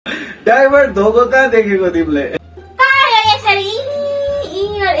Diver धोको कहाँ देखेको तिमीले?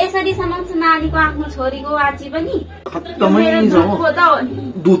 यसरी समाउँछ नानीको आफ्नो छोरीको आजी पनि खत्तमै छ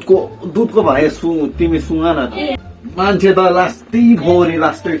दुधको भए तिमी सुँग न मान्छे त लास्टै भोरी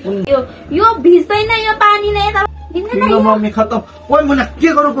लास्टै यो भिज्दैन यो पानीले मम्मी खत्तम ओइ मुना के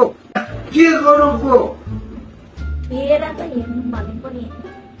गरौँको हेर त हेर्नु भने पनि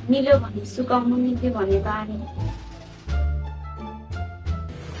मिल्यो भने सुकाउनु मिल्यो भने त आनी।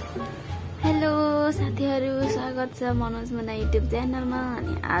 हेलो साथीहरू, स्वागत छ मनोज/मुना युट्युब च्यानलमा।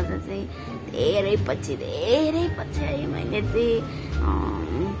 अनि आज चाहिँ धेरै पछि है मैले चाहिँ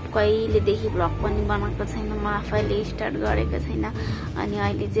कहिलेदेखि भ्लग पनि बनाएको छैन, म आफैले स्टार्ट गरेको छैन। अनि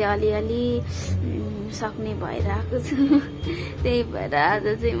अहिले चाहिँ अलिअलि सक्ने भइरहेको छु, त्यही भएर आज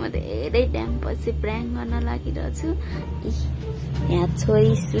चाहिँ म धेरै टाइम पछि प्र्याङ्क गर्न लागिरहेको छु। यहाँ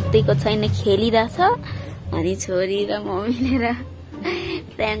छोरी सुतेको छैन, खेलिरहेछ। अनि छोरी र म मिलेर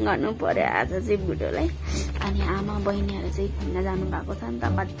प्र्याङ्क गर्नु पर्यो आज चाहिँ बुढोलाई। अनि आमा बहिनीहरू चाहिँ घुम्न जानु भएको छ नि त,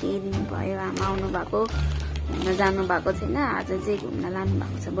 कति दिन भयो आमा आउनु भएको, घुम्न जानु भएको छैन। आज चाहिँ घुम्न लानु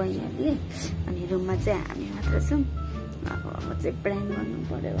भएको छ बहिनीहरूले। अनि रुममा चाहिँ हामी मात्र छौँ। अब चाहिँ प्र्याङ्क गर्नु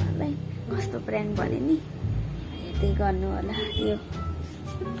पर्यो उहाँलाई। कस्तो प्र्याङ्क भने नि हेर्दै गर्नु होला। यो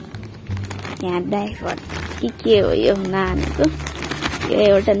यहाँ डाइपर के हो यो नानीको, यो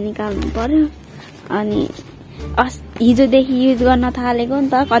एउटा निकाल्नु पर्यो। अनि हिजोदेखि युज गर्न थालेको नि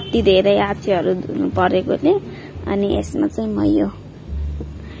त, कति धेरै आँचीहरू धुनु परेकोले। अनि यसमा चाहिँ म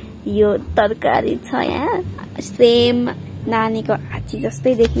यो तरकारी छ यहाँ, सेम नानीको आँची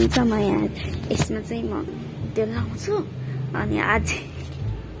जस्तै देखिन्छ। म यहाँ यसमा चाहिँ म त्यो लाउँछु। अनि आज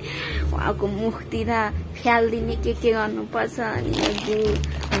उहाँको मुखतिर फ्यालिदिने के गर्नुपर्छ, अनि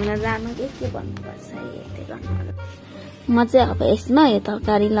घुम्न जानु के भन्नुपर्छ यति गर्नु। म चाहिँ अब यसमा यो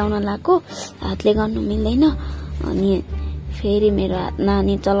तरकारी लाउन लाएको, हातले गर्नु मिल्दैन। अनि फेरि मेरो हात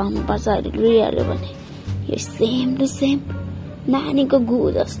नानी चलाउनु पर्छ, रुइहाल्यो भने यो सेम टु सेम नानीको गु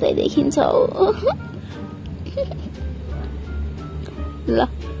जस्तै देखिन्छ हो। ल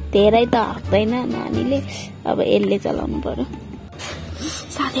धेरै त हट्दैन नानीले, अब यसले चलाउनु पर्यो।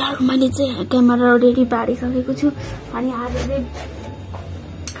 साथीहरू, मैले चाहिँ क्यामेरा रेडी पारिसकेको छु। अनि आज चाहिँ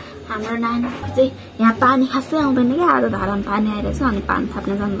हाम्रो नानीको चाहिँ यहाँ पानी खासै आउँदैन क्या, आज धारामा पानी आइरहेछ। अनि पानी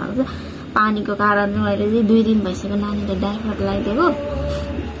थाप्न जानुभएको छ। पानीको कारणले मैले चाहिँ 2 दिन भइसक्यो नानीले डाइपर लगाइदिएको।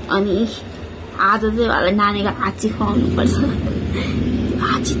 अनि आज चाहिँ उहाँलाई नानीको आँची खुवाउनु पर्छ।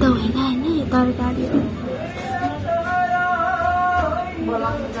 आँची त होइन यो तरकारी हो।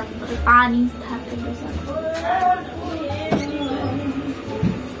 बोलाउनु जानु पर्यो, पानी थापेको छ।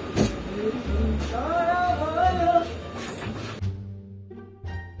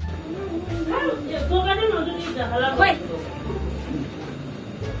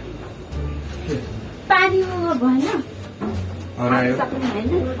 पानी भएन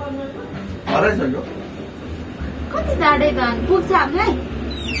कति जाडै त पुग्छ हामीलाई।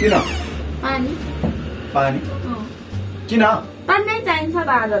 किन पानी किन पानी चाहिन्छ त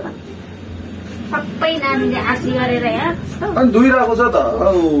आज त सबै नानीले आँची गरेर यहाँ धुइरहेको छ त,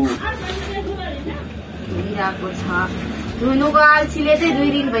 धुइरहेको छ। धुनुको आल्छीले चाहिँ 2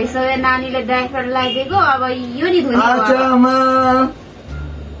 दिन भइसक्यो नानीले डाइपर लगाइदिएको। अब यो नि धुनु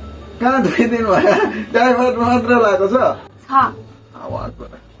कहाँ 2 दिन भयो, डाइपर मात्र लगाएको छ।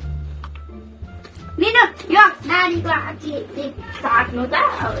 लिनु यो नानीको आँची काट्नु त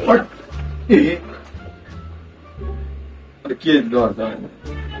के गर्छ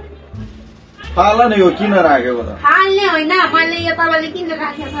फाल न, यो किन राखेको त? फाल्ने होइन, मैले यो तपाईँले किन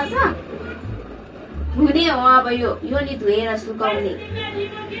राखेको छ धुने हो। अब यो नि धुएर सुकाउने।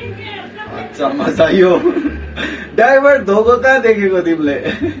 अच्छा मजा। यो डाइभर धोको कहाँ देखेको तिमीले?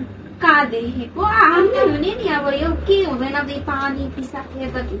 कहाँ देखेको, हामीले हुने नि। अब यो के हुँदैन त, पानी पिसाकेर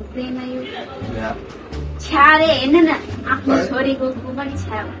त धुँदैन यो। छ्यारे हेर्नु न, आफ्नो छोरीको पनि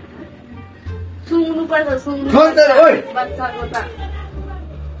छ्या सुँग्नु पर्छ, सुँग्नु बच्चाको त।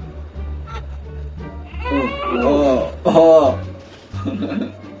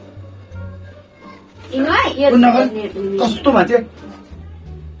 कस्तो मान्छे,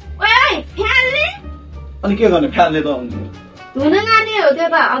 अनि के गर्ने? फ्याल्ने त धुन जाने हो त्यो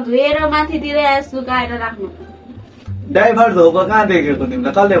त, धुएर माथितिर सुकाएर राख्नु। डाइभर धोको कहाँ देखेको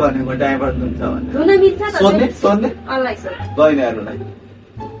तिमीलाई? कसले भनेको डाइभर धुन्छ भने? धुन मिल्छ त, सोध्ने बहिनीहरूलाई।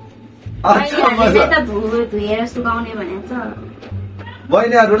 धुएर सुकाउने भनेको छ।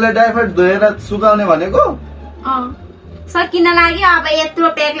 बहिनीहरूले डाइभर धुएर सुकाउने भनेको सकिन लाग्यो। अब यत्रो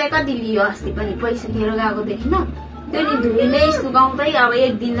प्याकले कति लियो, अस्ति पनि पैसा खेर गएको देखिन। त्यो नि धुइँदै सुकाउँदै अब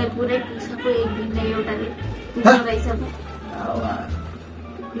 1 दिनलाई पुरै पुग्छ, 1 दिनलाई एउटाले रहेछ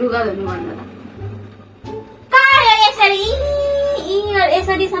लुगा धुनु भन्दा। यसरी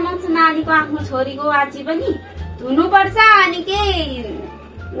यसरी समाउँछ नानीको आफ्नो छोरीको आजी पनि धुनुपर्छ अनि के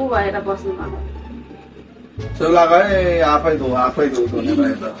उ भएर बस्नु पर्छ आफै धो धुने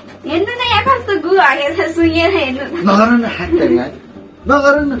भए त हेर्नु न यहाँ कस्तो गु हागेछ सुँगेर हेर्नु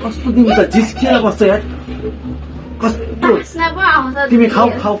नगर न कस्तो तिमी त जिस्किएर बस्छ यार कस्तो तिमी खाऊ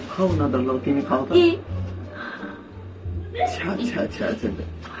न त ल तिमी खाऊ त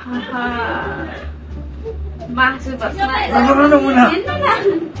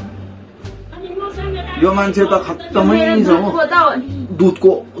यो मान्छे त खत्तमै छ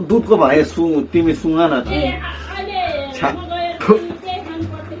दुधको भए तिमी सुँग न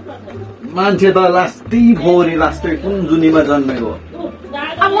मान्छे त लास्टै भोरी लास्टै कुन जुनीमा जन्मेको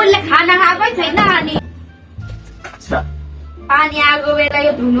मैले खाना खाएकै छैन अनि पानी आएको बेला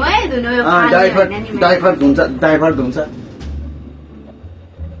यो धुनु है डाइपर धुन्छ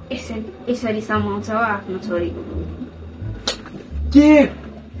यसरी समाउँछ आफ्नो छोरीको के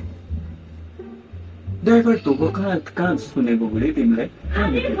डाइपर धोको कहाँ सुनेको बुढी तिमीलाई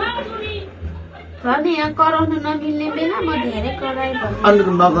यहाँ कराउनु नमिल्ने बेला म धेरै कराएँ अन्त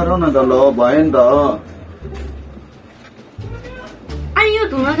नगरौ न त ल भयो नि त अनि यो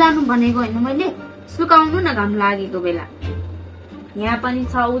धुन जानु भनेको होइन मैले सुकाउनु न घाम लागेको बेला यहाँ पनि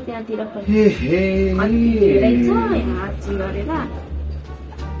छ उ त्यहाँतिर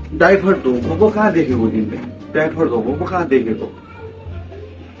डाइपर धोको पो कहाँ देखेको तिमीले डाइपर धोको पो कहाँ देखेको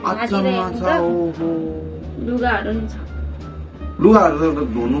लुगाहरू छ लुगाहरू त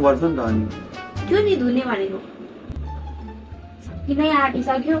धुनुपर्छ नि त अनि त्यो नि धुने भनेको किन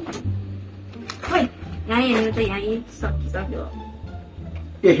आँटिसक्यो खोइ यहाँ हेर्नु त यहाँ सकिसक्यो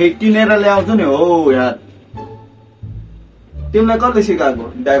किनेर ल्याउँछु नि हो यार तिमीलाई कसले सिकाएको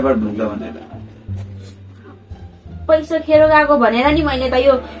डाइपर धुन्छ भनेर पैसा खेरो गएको भनेर नि मैले त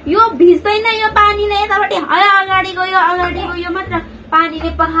यो भिज्दैन यो पानीले यतापट्टि अगाडि गयो मात्र पानीले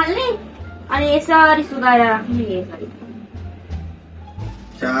पखाल्ने अनि यसरी सुकाएर राख्ने यसरी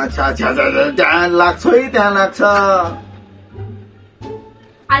त्यहाँ लाग्छ है त्यहाँ लाग्छ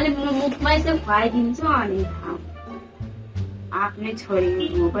अहिले म मुखमै चाहिँ खुवाइदिन्छु अनि आफ्नै छोरी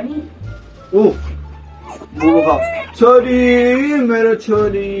पनि छोरी मेरो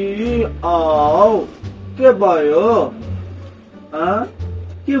छोरी आऊ के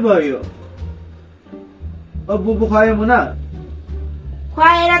भयो अब बुबु खुवायो मुना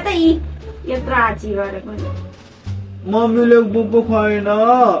खुवाएर त यत्रो आची गरेको मम्मीले बुबु खुवाएन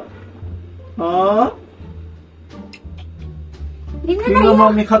तिम्रो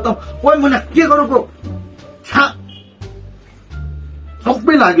मम्मी खतम ओइ मुना के गरेको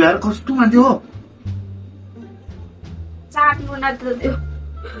सबै लाग्यो यार कस्तो मान्छे हो चाट्नु न त त्यो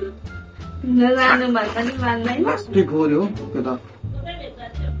नजानु भन्छ नि मान्दैन कस्तो गोर्यो त्यो त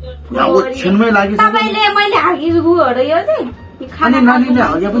यहाँ ओछ्यानमै लाग्यो तपाईले मैले हागेको गुहरू यो चाहिँ अनि नानीले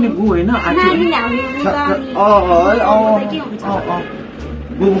हागे पनि गु होइन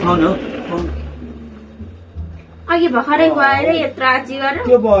बुबु खाउने हो अघि भर्खरै खुवाएर यत्रो आची गरेर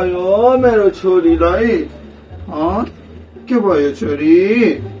के भयो मेरो छोरीलाई के भयो छोरी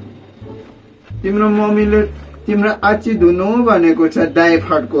तिम्रो मम्मीले तिम्रो आची धुनु भनेको छ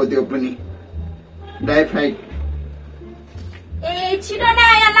डाइफाइडको त्यो पनि डाइफाइड ए छिटो न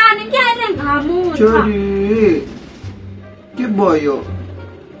आयो लानु के अहिले घामु छोरी के भयो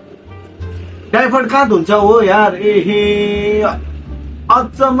डाइफाइड कहाँ धुन्छ हो यार एहे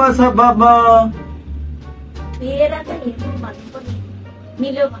अचम्म छ बाबा धुएर त हेर्नु भनेको नि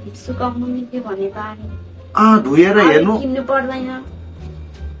मिल्यो भने सुकाउनु मिल्यो भने त धुएर हेर्नु किन्नु पर्दैन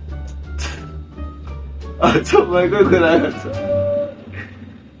अचम्मको कुरा गर्छ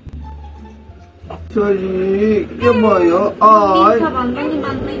छोरी के भयो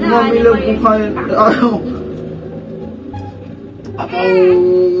मम्मीले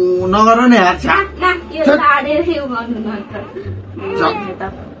नगर नि हात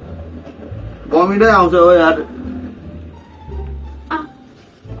भमिँदै आउँछ हो यार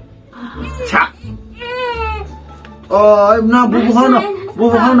न बुबु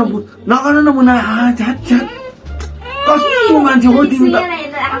खाउ न नगर न मुना कस्तो मान्छे हो तिमी त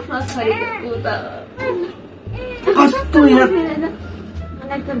कस्तो यार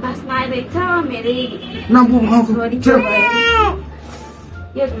न बुबु खाउ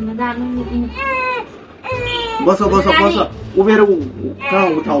बस उभिएर कहाँ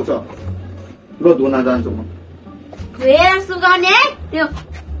उठाउँछ ल धुन जान्छु म सुगाउने त्यो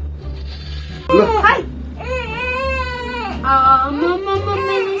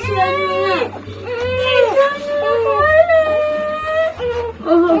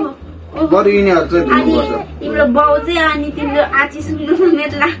बरु यिनीहरू चाहिँ धुनुपर्छ तिम्रो बाउ चाहिँ अनि तिम्रो आची सुन्नु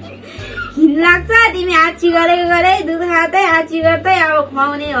मेला किन लाग्छ तिमी आची गरेको गरे दुध खाँदै आची गर्दै अब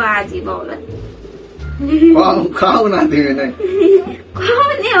खुवाउने हो आची बाउलाई खाऊ न तिमी नै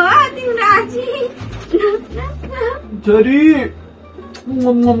खुवाउने हो तिम्रो आची छोरी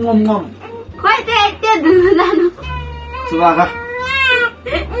खोइ त्यो धुनु जानु सुबाका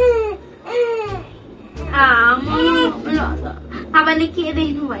तपाईँले के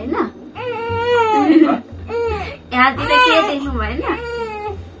देख्नु भएन यहाँतिर के देख्नु भएन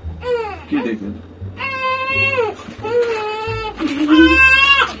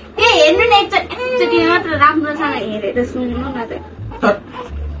ए हेर्नु न एकचोटि मात्र राम्रोसँग हेरेर सुन्नु न त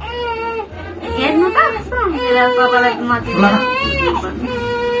हेर्नु त तपाईँलाई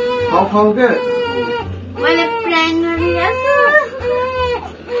मैले प्र्याङ्क गरिरहेछु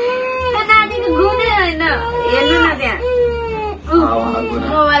नानीको गुने होइन हेर्नु न त्यहाँ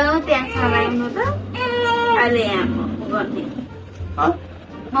मोबाइलमा त्यहाँ चलाउनु त अहिले यहाँ गर्ने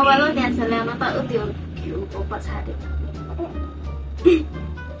मोबाइलमा त्यहाँ चलाउनु त त्यो घिउको पछाडि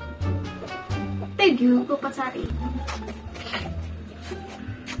त्यो घिउको पछाडि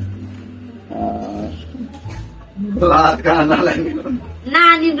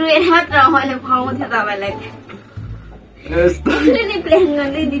नानी रोएर मात्र मैले खुवाउँथेँ तपाईँलाई प्लान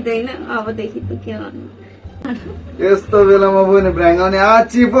गर्नै दिँदैन अबदेखि त के गर्नु यस्तो बेलामा पनि प्र्याङ्क गर्ने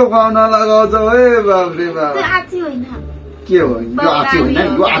आची पो खुवाउन लगाउँछ है बाफ्रे बाप आची होइन के हो यो आची होइन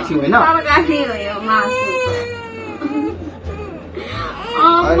यो आची होइन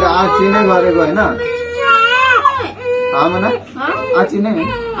अहिले आची नै गरेको होइन आमा आची नै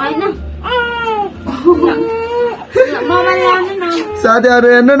होइन साथीहरू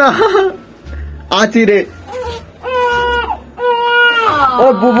हेर्नु न आची रे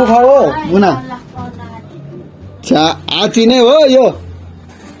ओ बुबु खाऊ मुना आची नै हो यो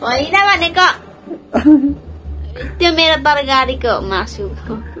होइन भनेको त्यो मेरो तरकारीको मासु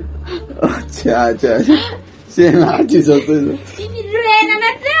अच्छा अच्छा सेम आची जस्तो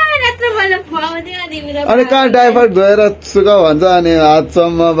अनि कहाँ डाइपर धोएर सुकाउ भन्छ अनि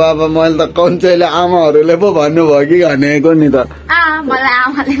हातसम्म बाबा मैले त कन्चैले आमाहरूले पो भन्नुभयो कि भनेको नि त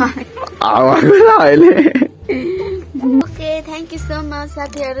अहिले okay thank you so much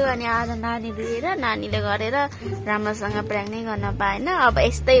साथीहरू अनि आज नानी लिएर नानीले गरेर राम्रोसँग प्र्याङ्क नै गर्न पाएन अब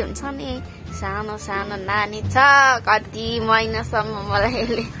यस्तै हुन्छ नि सानो सानो नानी छ कति महिनासम्म मलाई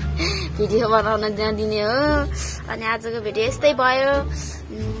यसले भिडियो बनाउन जाँदिने हो अनि आजको भिडियो यस्तै भयो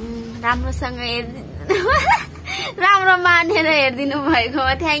राम्रोसँग राम्रो मानेर हेरिदिनु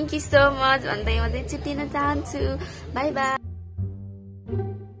भएकोमा थ्याङ्क यू सो मच भन्दै म चाहिँ छुट्टिन चाहन्छु बाई बाई